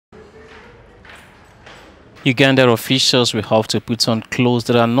Uganda officials will have to put on clothes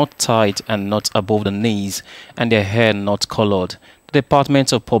that are not tight and not above the knees, and their hair not colored. The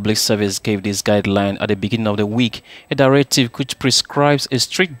Department of Public Service gave this guideline at the beginning of the week, a directive which prescribes a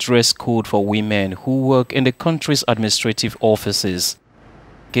strict dress code for women who work in the country's administrative offices.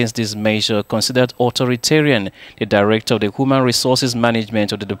 Against this measure, considered authoritarian, the Director of the Human Resources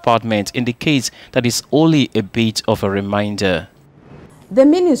Management of the department indicates that it's only a bit of a reminder. The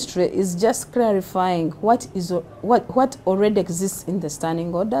ministry is just clarifying what already exists in the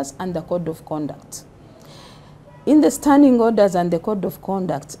standing orders and the code of conduct. In the standing orders and the code of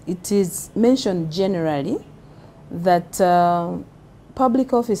conduct, it is mentioned generally that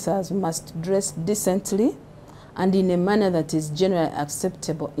public officers must dress decently and in a manner that is generally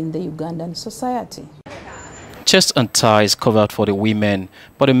acceptable in the Ugandan society. Chest and ties covered for the women,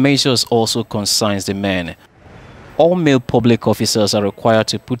 but the measures also concerns the men. All male public officers are required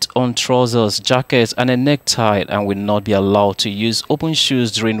to put on trousers, jackets and a necktie and will not be allowed to use open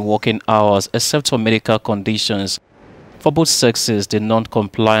shoes during working hours except for medical conditions. For both sexes, the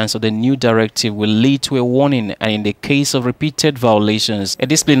non-compliance of the new directive will lead to a warning, and in the case of repeated violations, a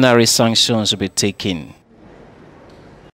disciplinary sanctions will be taken.